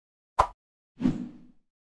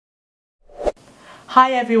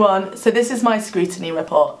Hi everyone, so this is my Scrutiny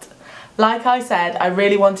report. Like I said, I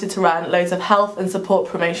really wanted to run loads of health and support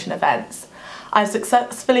promotion events. I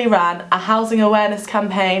successfully ran a housing awareness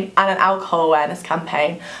campaign and an alcohol awareness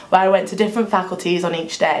campaign where I went to different faculties on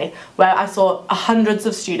each day where I saw hundreds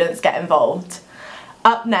of students get involved.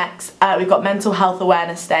 Up next, we've got Mental Health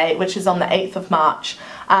Awareness Day, which is on the 8th of March.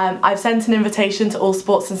 I've sent an invitation to all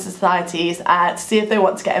sports and societies to see if they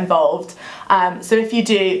want to get involved. So if you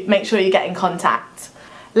do, make sure you get in contact.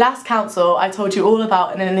 Last council, I told you all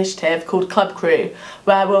about an initiative called Club Crew,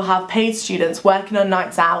 where we'll have paid students working on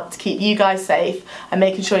nights out to keep you guys safe and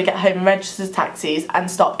making sure you get home in registered taxis and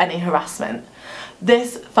stop any harassment.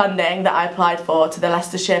 This funding that I applied for to the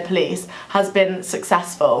Leicestershire Police has been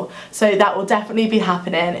successful, so that will definitely be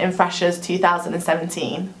happening in Freshers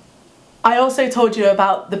 2017. I also told you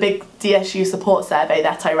about the big DSU support survey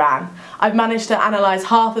that I ran. I've managed to analyse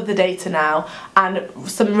half of the data now, and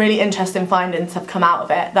some really interesting findings have come out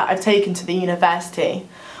of it that I've taken to the university.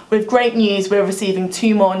 With great news, we're receiving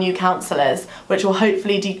 2 more new counsellors, which will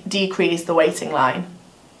hopefully decrease the waiting line.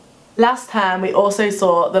 Last term, we also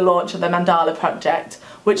saw the launch of the Mandala Project,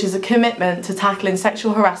 which is a commitment to tackling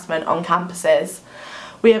sexual harassment on campuses.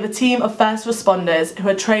 We have a team of first responders who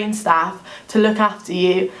are trained staff to look after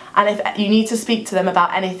you, and if you need to speak to them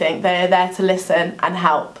about anything, they are there to listen and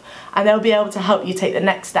help, and they'll be able to help you take the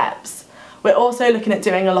next steps. We're also looking at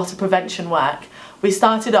doing a lot of prevention work. We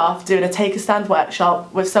started off doing a Take a Stand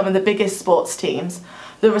workshop with some of the biggest sports teams.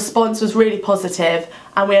 The response was really positive,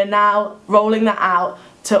 and we are now rolling that out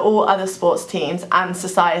to all other sports teams and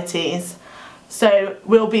societies. So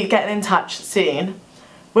we'll be getting in touch soon.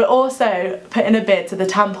 We're also putting a bid to the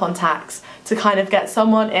tampon tax to kind of get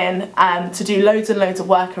someone in to do loads and loads of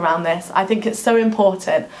work around this. I think it's so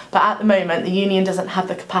important, but at the moment the union doesn't have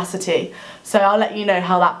the capacity, so I'll let you know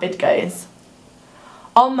how that bid goes.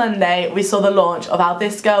 On Monday we saw the launch of our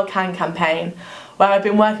This Girl Can campaign, where I've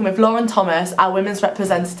been working with Lauren Thomas, our women's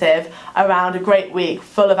representative, around a great week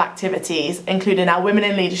full of activities, including our Women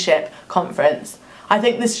in Leadership conference. I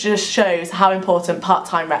think this just shows how important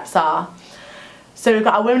part-time reps are. So we've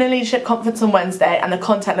got our Women in Leadership conference on Wednesday, and the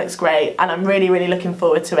content looks great, and I'm really looking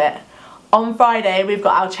forward to it. On Friday we've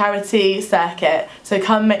got our charity circuit, so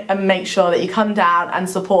come and make sure that you come down and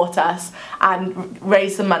support us and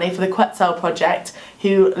raise some money for the Quetzal Project,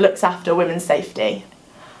 who looks after women's safety.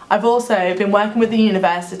 I've also been working with the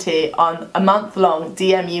university on a month-long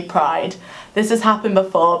DMU Pride. This has happened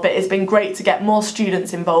before, but it's been great to get more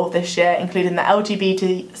students involved this year, including the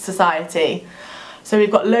LGBT Society. So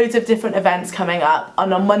we've got loads of different events coming up,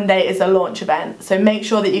 and on Monday is a launch event. So make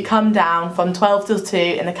sure that you come down from 12 till 2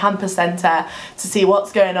 in the campus centre to see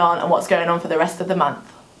what's going on and what's going on for the rest of the month.